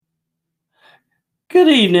Good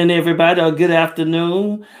evening, everybody, or good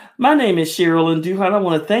afternoon. My name is Cheryl and Duhart. I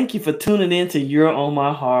want to thank you for tuning in to You're on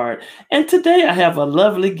My Heart. And today I have a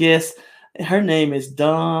lovely guest. Her name is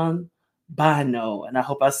Dawn Bino, and I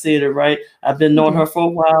hope I said it right. I've been You knowing did. her for a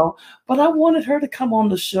while, but I wanted her to come on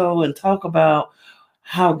the show and talk about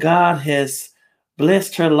how God has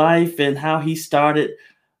blessed her life and how He started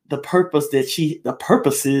the purposes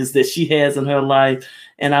that she has in her life.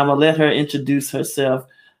 And I'm gonna let her introduce herself,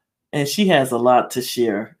 and she has a lot to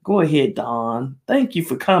share. Go ahead, Dawn. Thank you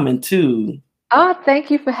for coming too. Thank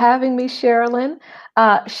you for having me, Sherilyn.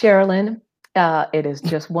 Sherilyn, it is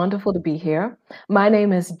just wonderful to be here. My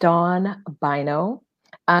name is Dawn Bino.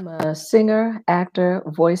 I'm a singer, actor,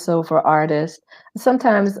 voiceover artist.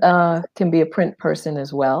 Sometimes can be a print person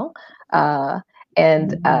as well. Uh,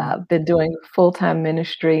 and Mhm. been doing full-time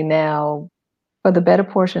ministry now for the better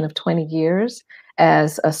portion of 20 years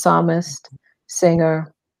as a psalmist,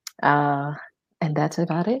 singer, uh, and that's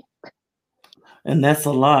about it. And that's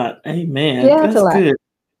a lot. Amen. Yeah, it's a That's lot. good.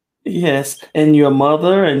 Yes. And your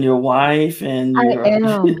mother and your wife and I your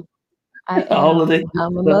am. I all of that am. good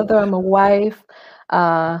I'm a stuff. mother, I'm a wife,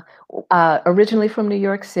 uh, originally from New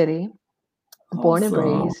York City, born and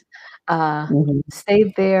Awesome. raised. Uh, Mhm.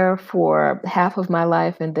 Stayed there for half of my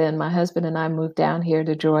life, and then my husband and I moved down here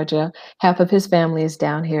to Georgia. Half of his family is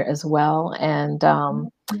down here as well, and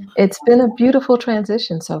it's been a beautiful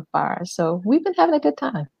transition so far. So we've been having a good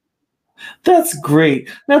time. That's great.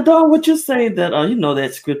 Now, Dawn, would you say that you know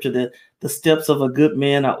that scripture that the steps of a good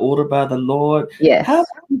man are ordered by the Lord? How Yes.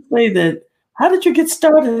 would you say that? How did you get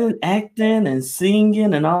started in acting and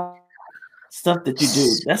singing and all stuff that you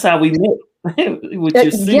do? That's how we met with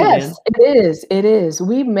your Yes, singing. it is. It is.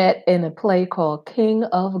 We met in a play called King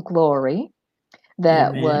of Glory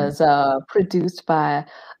that Amen. was produced by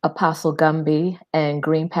Apostle Gumby and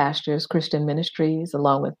Green Pastures Christian Ministries,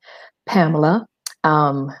 along with Pamela.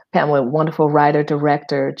 Pamela, wonderful writer,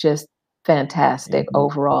 director, just fantastic Amen.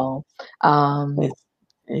 overall. Um, Yes.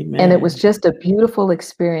 and it was Amen. just a beautiful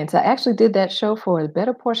experience. I actually did that show for a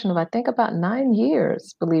better portion of, I think, about 9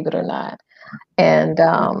 years, believe it or not. And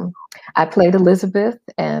I played Elizabeth,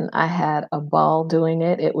 and I had a ball doing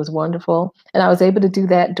it. It was wonderful. And I was able to do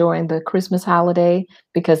that during the Christmas holiday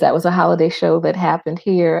because that was a holiday show that happened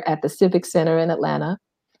here at the Civic Center in Atlanta.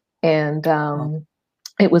 And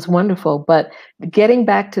it was wonderful. But getting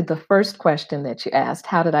back to the first question that you asked,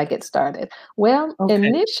 how did I get started? Well, Okay.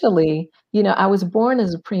 initially, I was born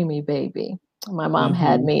as a preemie baby. My mom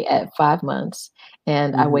had Mhm. me at 5 months,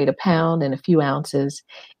 and I Mhm. weighed a pound and a few ounces.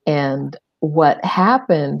 And what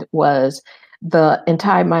happened was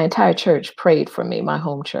my entire church prayed for me, my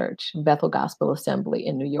home church, Bethel Gospel Assembly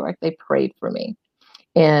in New York. They prayed for me.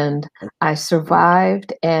 And I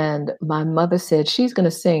survived, and my mother said she's going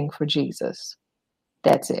to sing for Jesus.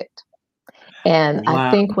 That's it. And I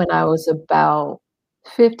Wow. think when I was about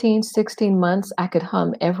 15, 16 months, I could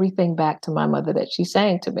hum everything back to my mother that she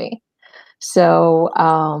sang to me. So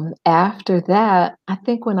after that, I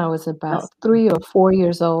think when I was about That's 3 or 4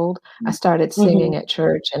 years old, I started mhm. singing at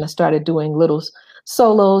church and I started doing little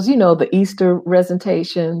solos, the Easter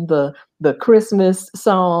recitation, the Christmas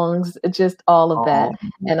songs, just all of that. Oh,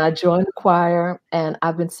 And I joined the choir and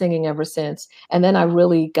I've been singing ever since. And then I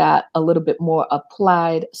really got a little bit more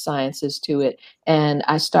applied sciences to it. And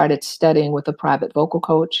I started studying with a private vocal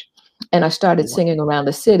coach and I started wow. singing around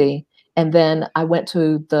the city. And then I went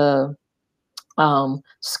to the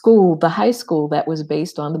high school that was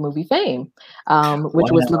based on the movie Fame,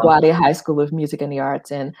 which was Wow. LaGuardia High School of Music and the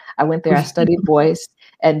Arts. And I went there, I studied voice.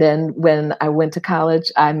 And then when I went to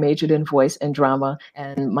college, I majored in voice and drama,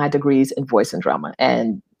 and my degrees in voice and drama.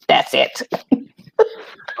 And that's it.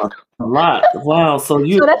 A lot. Wow. So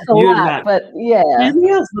So that's a you're lot, not. but yeah, It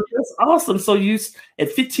is, but that's awesome. So at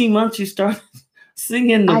 15 months you started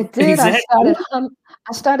singing I the did. exact.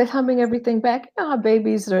 I started humming everything back. You know how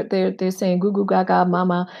babies are they're saying goo goo gaga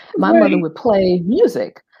mama. My mother Right. would play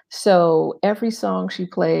music. So every song she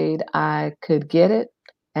played, I could get it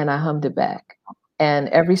and I hummed it back. And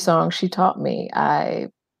every song she taught me, I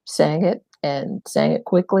sang it and sang it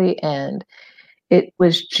quickly. And it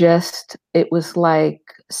was like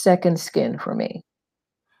second skin for me.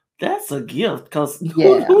 That's a gift because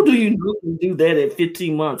Yeah. who do you know can do that at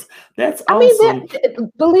 15 months? That's I mean, awesome.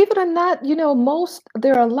 believe it or not,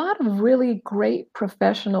 there are a lot of really great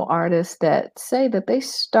professional artists that say that they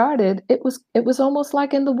started, it was almost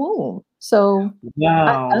like in the womb. So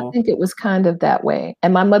I Wow. think it was kind of that way.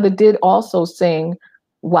 And my mother did also sing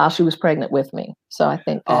while she was pregnant with me. So I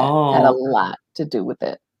think that had a Oh, lot to do with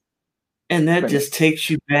it and that for me. just takes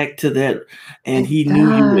you back to that. And It he knew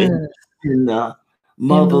you does in the in the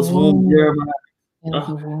mother's womb, womb. Jeremiah. in uh,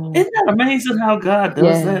 the womb. isn't that amazing how God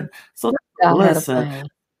does Yeah, that? So that's a God had a blessing. plan.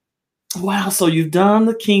 Wow, so you've done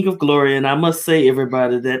The King of Glory, and I must say,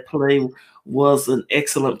 everybody, that play was an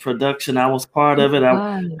excellent production. I was part It of it.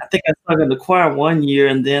 was. I think I sung in the choir 1 year,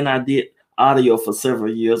 and then I did audio for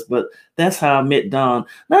several years. But that's how I met Dawn.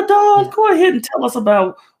 Now, Dawn, Yeah, go ahead and tell us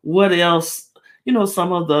about what else.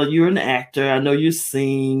 Some of the you're an actor. I know you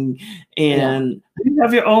sing, yeah. and do you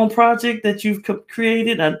have your own project that you've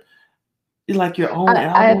created, and like your own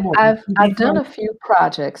I I've album or I've CD I've done project? a few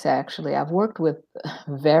projects, actually. I've worked with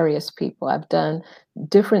various people. I've done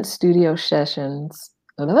different studio sessions.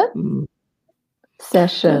 Mm, that's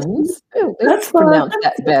Sessions. Ooh, let's that's fine. pronounce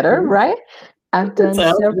that better, right? I've That done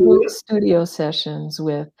sounds several good. studio sessions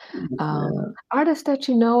with, Yeah. artists that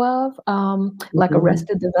you know of, like Mhm.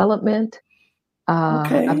 Arrested Development. I've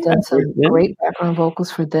Okay, done I've heard some of them. great background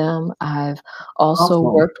vocals for them. I've also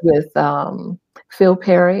Awesome. worked with, Phil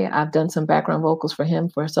Perry. I've done some background vocals for him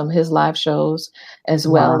for some of his live shows, as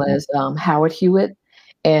well Wow. as, Howard Hewitt,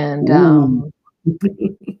 and, Ooh.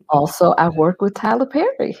 also I've worked with Tyler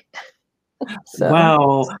Perry. So,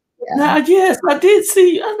 Wow. yeah, Now, yes, I did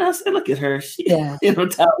see and I said, "Look at her. She yeah, in a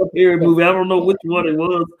Tyler Perry yeah. movie." I don't know which one it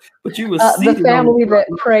was, but you were The seated on the Family That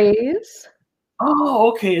front. Prays. Oh,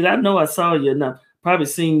 okay, and I know I saw you, and I've probably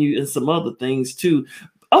seen you in some other things too.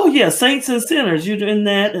 Oh, yeah, Saints and Sinners, you're in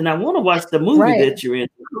that, and I wanna watch the movie Right, that you're in.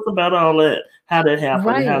 Tell us about all that, how that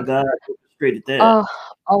happened, and how right. God orchestrated that. Oh,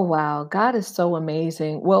 oh, wow. God is so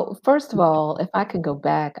amazing. Well, first of all, if I can go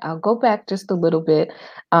back, I'll go back just a little bit.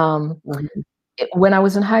 Um, Mhm, when I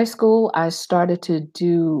was in high school, I started to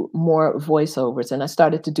do more voiceovers and I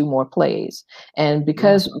started to do more plays. And wow.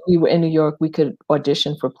 because we were in New York, we could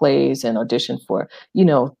audition for plays and audition for,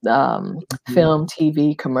 Mhm. film,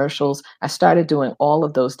 TV, commercials. I started doing all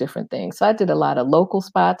of those different things. So I did a lot of local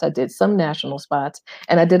spots, I did some national spots,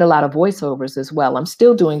 and I did a lot of voiceovers as well. I'm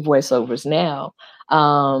still doing voiceovers now.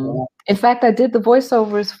 Wow. In fact, I did the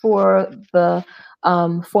voiceovers for the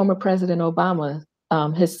former President Obama,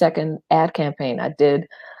 his second ad campaign. I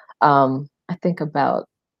think about,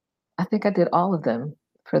 I think I did all of them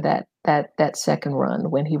for that second run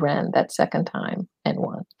when he ran that second time and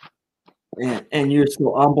won. And you're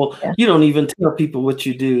so humble. Yeah. You don't even tell people what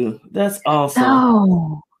you do. That's awesome.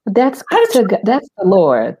 No, How did that's the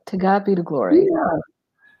Lord. To God be the glory. yeah.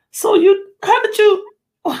 So how did you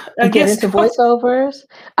I Get guess into voiceovers?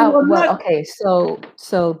 well, Well, not okay, so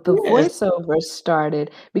the yes. voiceovers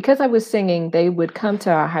started because I was singing. They would come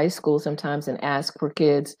to our high school sometimes and ask for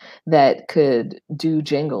kids that could do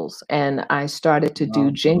jingles, and I started to do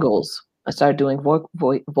Wow. jingles. I started doing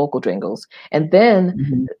vocal jingles, and then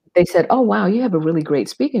Mhm. they said, "Oh, wow, you have a really great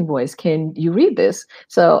speaking voice. Can you read this?"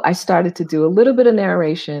 So I started to do a little bit of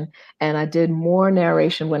narration, and I did more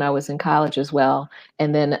narration when I was in college as well.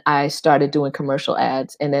 And then I started doing commercial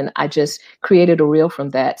ads, and then I just created a reel from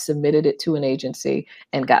that, submitted it to an agency,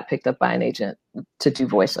 and got picked up by an agent to do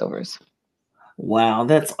voiceovers. Wow,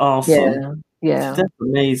 that's awesome. Yeah, yeah. That's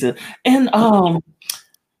amazing. And,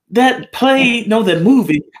 that play no, that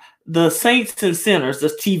movie, The Saints and Sinners, the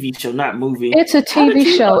TV show, not movie. It's a How did TV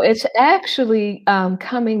you, show. It's actually,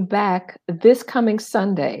 coming back this coming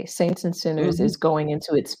Sunday. Saints and Sinners mhm. is going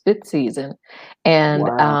into its 5th season, and,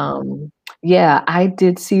 Wow. yeah, I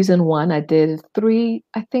did season 1. I did 3,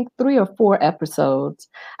 I think 3 or 4 episodes.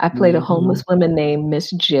 I played a Mhm. homeless woman named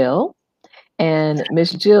Miss Jill, and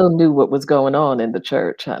Miss Jill knew what was going on in the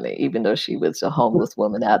church, honey. Even though she was a homeless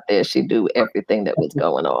woman out there, she knew everything that was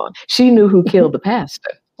going on. She knew who killed the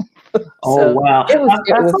pastor. Oh, So, wow. it I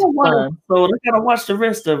was saw one fun. episode. I gotta watch the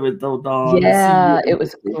rest of it though, Dawn, to see you. Yeah, it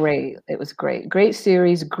was great. It was great. Great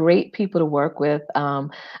series, great people to work with.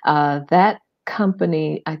 That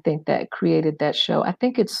company, I think that created that show, I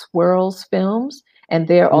think it's Swirls Films, and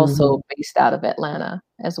they're Mhm. also based out of Atlanta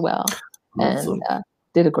as well, and, Awesome.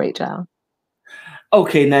 did a great job.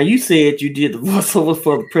 Okay, now you said you did the voiceover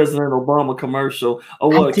for the President Obama commercial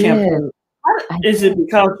or I what did, campaign? How I is it did.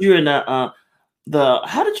 because you're in the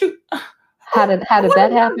how did you How did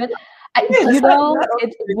that happen? yes, how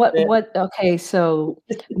It did that? what okay, so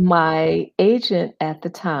my agent at the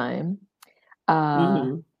time, uh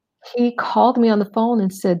Mhm. he called me on the phone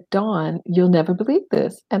and said, "Dawn, you'll never believe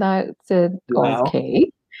this." And I said, Wow. "Okay."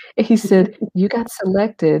 And he said, "You got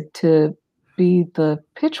selected to be the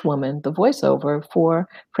pitch woman, the voiceover for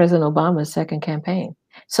President Obama's second campaign."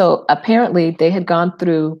 So apparently they had gone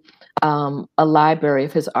through a library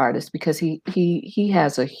of his artists because he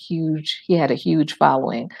has a he had a huge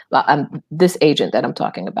following. This agent that I'm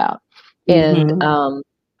talking about, and Mhm.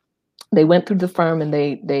 they went through the firm and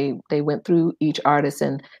they went through each artist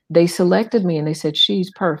and they selected me and they said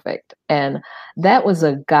she's perfect. And that was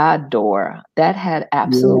a God door. That had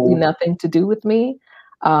absolutely Yeah. nothing to do with me.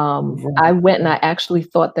 Right. I went and I actually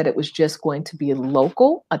thought that it was just going to be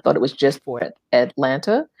local. I thought it was just for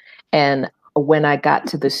Atlanta. And when I got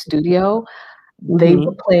to the studio, they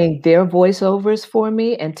were Mhm. playing their voiceovers for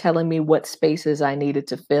me and telling me what spaces I needed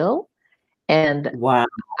to fill. And Wow.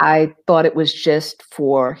 I thought it was just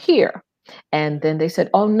for here. And then they said,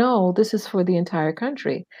 "Oh no, this is for the entire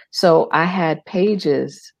country." So I had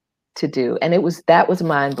pages to do, and that was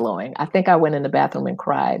mind blowing. I think I went in the bathroom and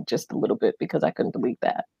cried just a little bit because I couldn't believe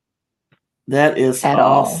that That is at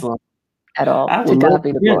all, awesome. at all. I would To love God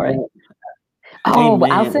be to the hear glory. that. Oh,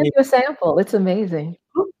 well, I'll Amen. send you a sample. It's amazing.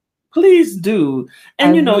 Please do. I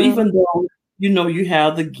And will. even though you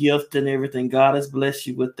have the gift and everything, God has blessed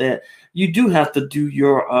you with that. You do have to do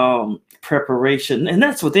your preparation, and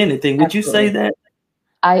that's with anything. Would you say Absolutely. that?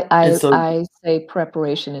 I And I so, I say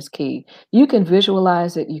preparation is key. You can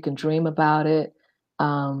visualize it, you can dream about it.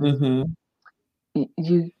 Um, hmm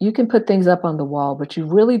you can put things up on the wall, but you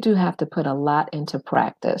really do have to put a lot into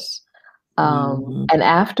practice. hmm And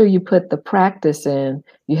after you put the practice in,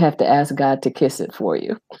 you have to ask God to kiss it for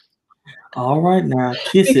you. all right, now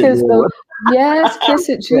kiss it, Because the Lord. yes, kiss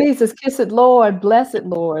it, Jesus, kiss it, Lord, bless it,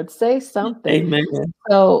 Lord, say something. Amen.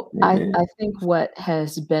 So Amen. I think what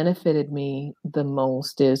has benefited me the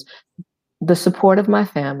most is the support of my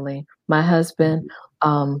family, my husband,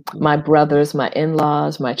 my brothers, my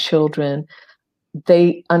in-laws, my children.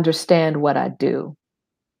 They understand what I do.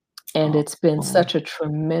 And it's been Awesome. such a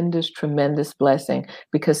tremendous, tremendous blessing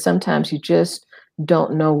because sometimes you just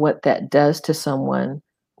don't know what that does to someone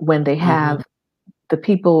when they hmm have the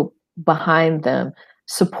people behind them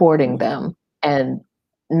supporting hmm them and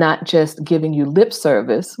not just giving you lip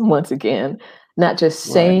service once again, not just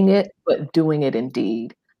Right. saying it, but doing it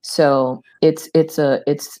indeed. So it's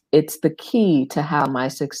the key to how my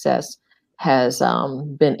success has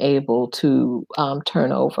been able to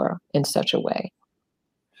turn over in such a way.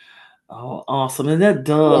 Oh, awesome. And that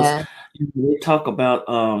does, Yeah, they talk about,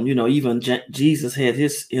 even Jesus had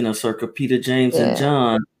his inner circle, Peter, James, and yeah,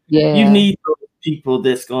 John. You yeah. need those people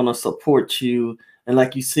that's going to support you. And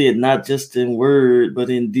like you said, not just in word, but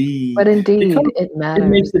in deed, But because indeed, it it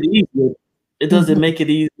makes matters. it easier. It doesn't Mhm. make it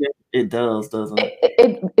easier. It does, doesn't it?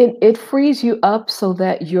 It frees you up so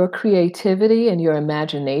that your creativity and your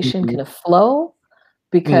imagination hmm can flow,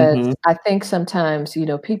 because hmm I think sometimes,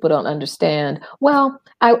 people don't understand. Well,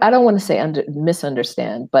 I don't wanna say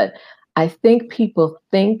misunderstand, but I think people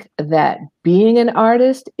think that being an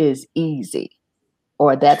artist is easy,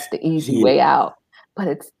 or that's the easy Yeah. way out, but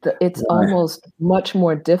it's Right. almost much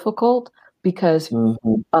more difficult because hmm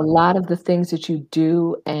a lot of the things that you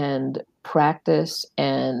do and practice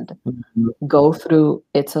and hmm go through,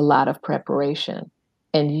 it's a lot of preparation.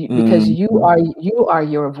 And because hmm you are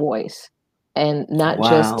your voice, and not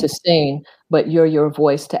just Wow. to sing, but you're your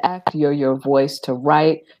voice to act, you're your voice to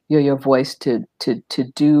write, you're your voice to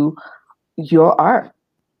do your art.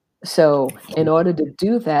 So in order to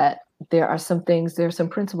do that, there are some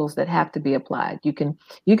principles that have to be applied. You can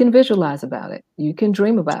visualize about it, you can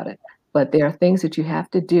dream about it, but there are things that you have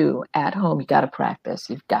to do at home. You got to practice.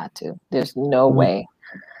 You've got to. There's no Mhm. way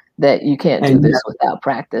that you can't do And this without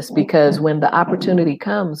practice, because when the opportunity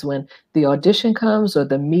comes, when the audition comes, or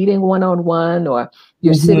the meeting one on one, or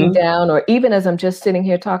you're sitting mhm. down, or even as I'm just sitting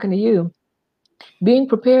here talking to you, being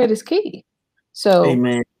prepared is key. So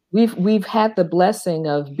Amen. we've had the blessing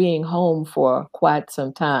of being home for quite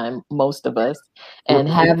some time, most of us, and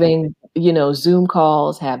Right. having, Zoom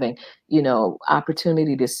calls, having,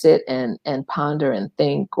 opportunity to sit and ponder and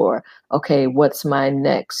think, or okay, what's my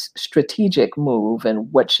next strategic move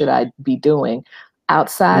and what should I be doing?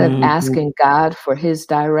 Outside of Mhm. asking God for his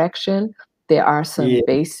direction, there are some Yeah.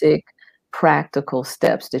 basic practical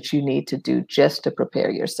steps that you need to do just to prepare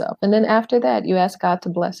yourself. And then after that, you ask God to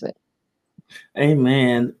bless it.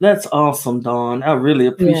 Amen. That's awesome, Dawn. I really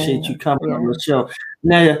appreciate Yeah, you coming on yeah. the show.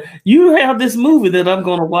 Now, you have this movie that I'm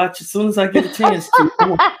going to watch as soon as I get a chance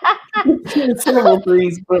to. Several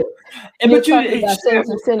things, but You're you talking about share Saints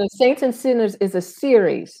and Sinners. Saints and Sinners is a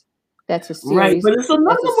series. That's a right, series. but it's That's a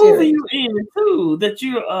another movie series. you in too that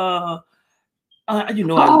you I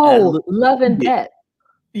Oh, look. Love and Debt.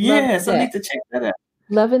 Love and Yes, I Debt. need to check that out.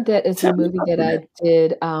 Love and Debt is the Tell me movie about that that. I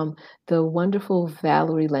did. The wonderful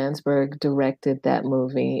Valerie Landsberg directed that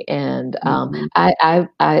movie, and Mhm.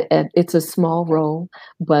 it's a small role,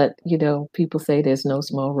 but people say there's no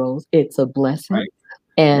small roles. It's a blessing, Right,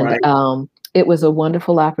 and right. it was a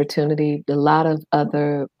wonderful opportunity. A lot of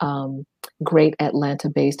other great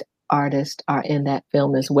Atlanta-based artists are in that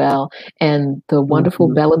film as well. And the wonderful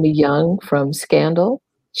Mhm. Bellamy Young from Scandal,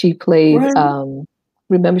 she played, Right.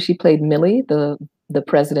 remember she played Millie, the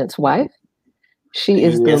president's wife. She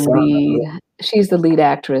is the Yes, I lead. remember. She's the lead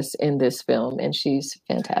actress in this film, and she's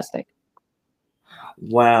fantastic.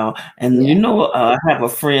 Wow. And Yeah. I have a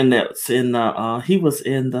friend that's in he was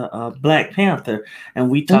in the Black Panther, and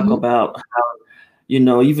we talk Mhm. about how,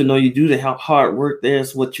 even though you do the hard work,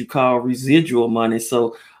 there's what you call residual money.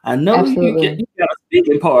 So I know Absolutely. you got a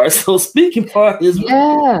speaking part. So speaking part is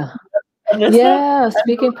Yeah. that's not Yeah, that's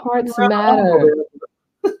speaking not parts around all matter. of it.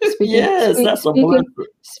 Speaking Yes, speak that's a speaking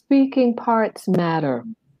blessing. speaking parts matter.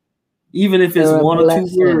 Even if it's They're a one or two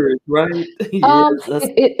blessing. words, right? Yes,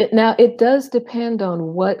 that's Now it does depend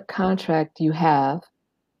on what contract you have,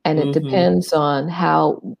 and it hmm depends on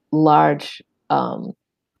how large,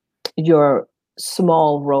 your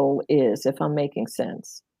small role is, if I'm making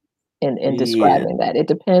sense in yeah. describing that. It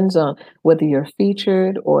depends on whether you're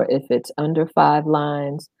featured or if it's under 5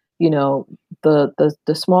 lines. You know, the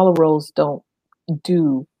smaller roles don't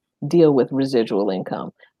do deal with residual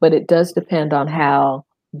income, but it does depend on how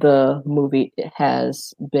the movie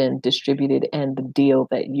has been distributed and the deal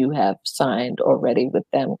that you have signed already with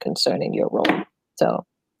them concerning your role. So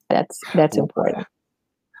that's important.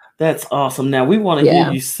 That's awesome. Now we want to hear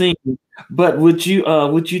Yeah. you sing, but would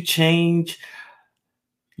you change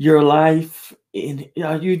your life? And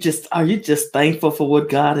are you just thankful for what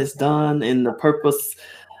God has done and the purpose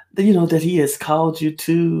that He has called you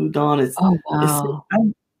to, Dawn? Oh, It's wow.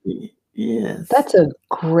 yes. That's a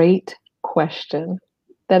great question.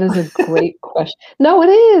 That is a great question. No, it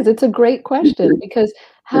is. It's a great question because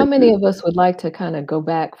how many of us would like to kind of go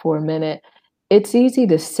back for a minute? It's easy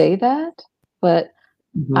to say that, but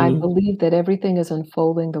I Mhm. believe that everything is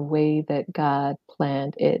unfolding the way that God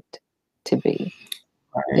planned it to be.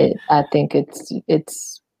 Right. I think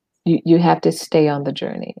it's you have to stay on the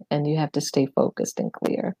journey and you have to stay focused and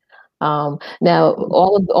clear. Now,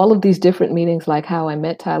 all of these different meetings, like how I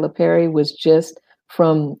met Tyler Perry, was just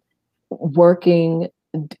from working.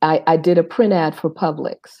 I did a print ad for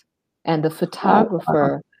Publix, and the Oh,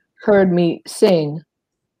 photographer heard me sing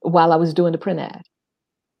while I was doing the print ad.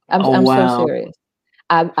 oh I'm so wow. serious.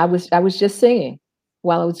 I was just singing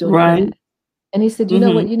while I was doing the print Right. ad, and he said, "You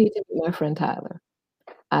know what? Mhm. You need to meet my friend Tyler."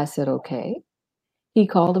 I said, "Okay." He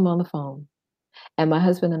called him on the phone, and my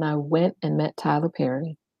husband and I went and met Tyler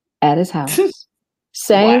Perry at his house,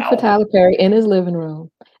 sang for Wow. Tyler Perry in his living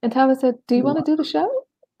room, and Tyler said, "Do you wanna do the show?"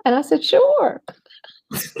 And I said, "Sure."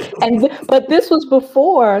 But this was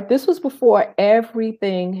before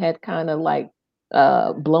everything had kinda, like,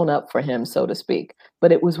 blown up for him, so to speak,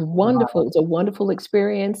 but it was wonderful. It was a wonderful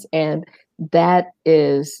experience, and that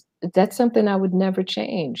is that's something I would never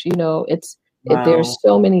change. There's Wow.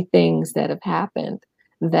 so many things that have happened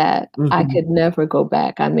that I Mhm. could never go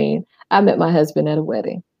back. I mean, I met my husband at a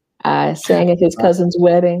wedding. I sang at his cousin's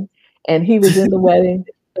wedding, and he was in the wedding,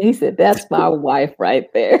 and he said, "That's my wife right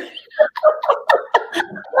there."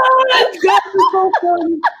 That is so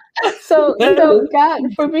funny. So, That God,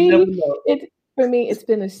 is for you never me, know. it's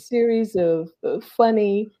been a series of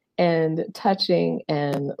funny and touching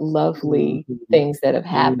and lovely Mhm. things that have Mhm.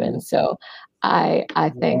 happened. So I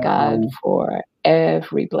thank God Wow. for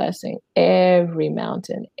every blessing, every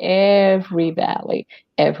mountain, every valley,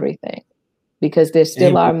 everything, because there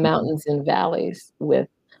still are Amen. mountains and valleys with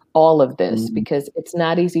all of this, Mhm. because it's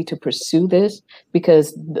not easy to pursue this,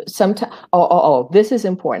 because sometimes, this is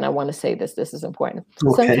important. I want to say this. This is important.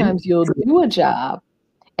 Okay. Sometimes you'll do a job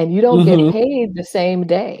and you don't get Mhm. paid the same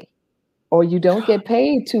day, or you don't get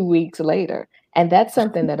paid 2 weeks later. And that's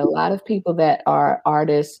something that a lot of people that are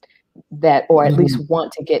artists, that, or at least Mhm.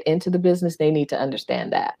 want to get into the business, they need to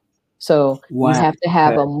understand that. So you Wow. have to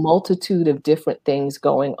have Okay. a multitude of different things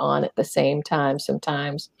going on at the same time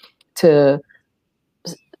sometimes to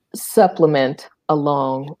s- supplement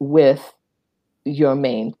along with your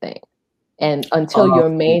main thing. And Awesome.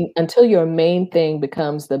 until your main thing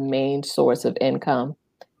becomes the main source of income,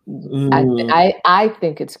 Mm. I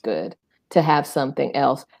think it's good to have something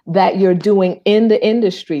else that you're doing in the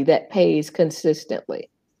industry that pays consistently.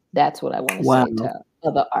 That's what I wanna Wow. say to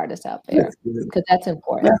other artists out there, That's good. because that's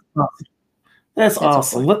important. That's awesome. That's That's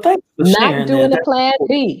awesome. important. Well, thanks for Not sharing that. doing a plan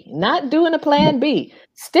B, not doing a plan B,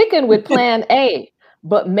 sticking with plan A,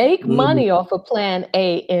 but make Mhm. money off of plan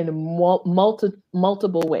A in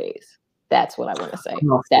multiple ways. That's what I wanna say.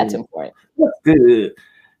 That's Awesome. important. That's good.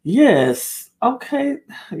 Yes. Okay.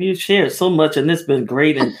 You shared so much, and it's been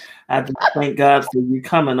great. And I just thank God for you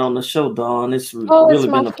coming on the show, Dawn. It's Oh, it's really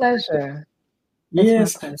my been a pleasure. It's my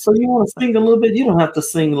yes. pleasure. So you want to sing a little bit? You don't have to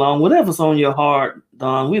sing long. Whatever's on your heart,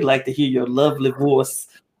 Dawn. We'd like to hear your lovely voice.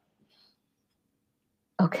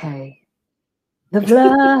 Okay. The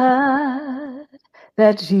blood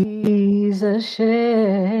that Jesus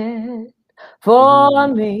shed for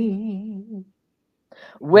me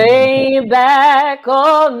way back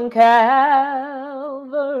on Calvary.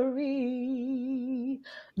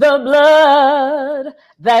 The blood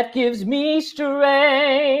that gives me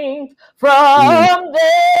strength from day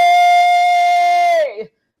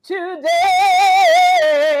to day.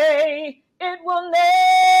 It will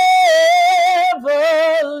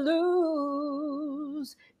never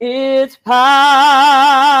lose its power.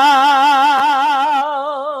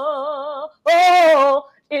 Oh,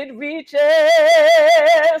 it reaches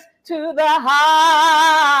to the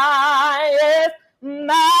highest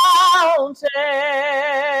mountain,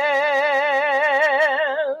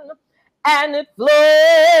 and it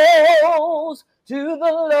flows to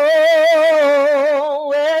the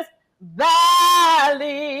lowest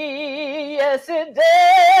valley. Yes, it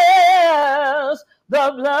does.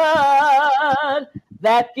 The blood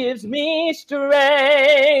that gives me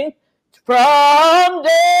strength from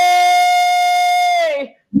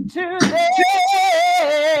day to day.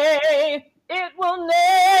 It will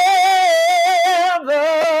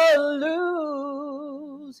never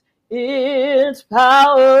lose its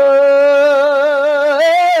power.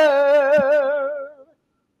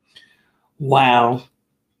 Wow.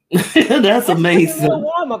 That's amazing. A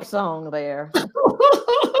warm-up song there.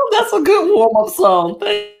 That's a good warm-up song.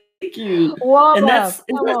 Thank you. And that's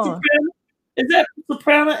is that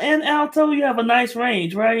soprano and alto? You have a nice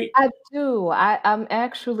range, right? I do. I'm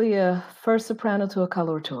actually a first soprano to a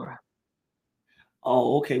coloratura.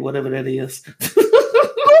 Oh, okay, whatever that is.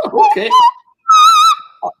 Okay.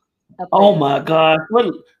 Oh my God.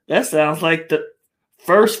 What that sounds like the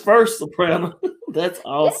first soprano. That's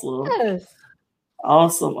awesome. Yes.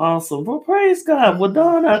 Awesome. Well, praise God. Well,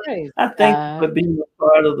 Dawn, I thank you for being a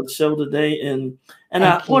part of the show today. And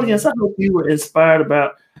our audience, I hope you were inspired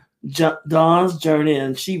about Dawn's journey,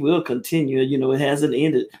 and she will continue. You know, it hasn't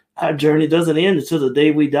ended. Our journey doesn't end until the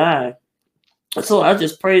day we die. So I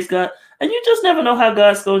just praise God. And you just never know how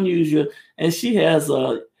God's going to use you. And she has,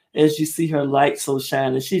 as you see her light so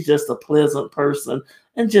shining, she's just a pleasant person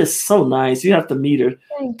and just so nice. You have to meet her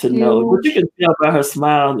to know. But you can tell by her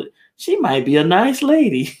smile that she might be a nice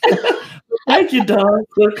lady. Thank you, Dawn,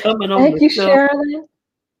 for coming on the show. Sherilyn.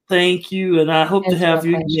 Thank you. And I hope to have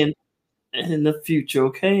you again in the future,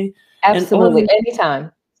 okay? Absolutely.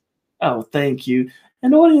 Anytime. Oh, thank you.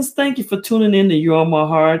 And audience, thank you for tuning in to You're on My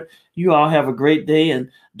Heart. You all have a great day. And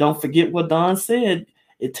don't forget what Dawn said.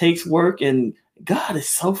 It takes work, and God is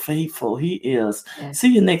so faithful. He is. Yes.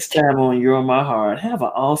 See you next time on You're on My Heart. Have an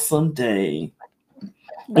awesome day.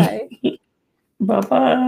 Bye. Bye-bye.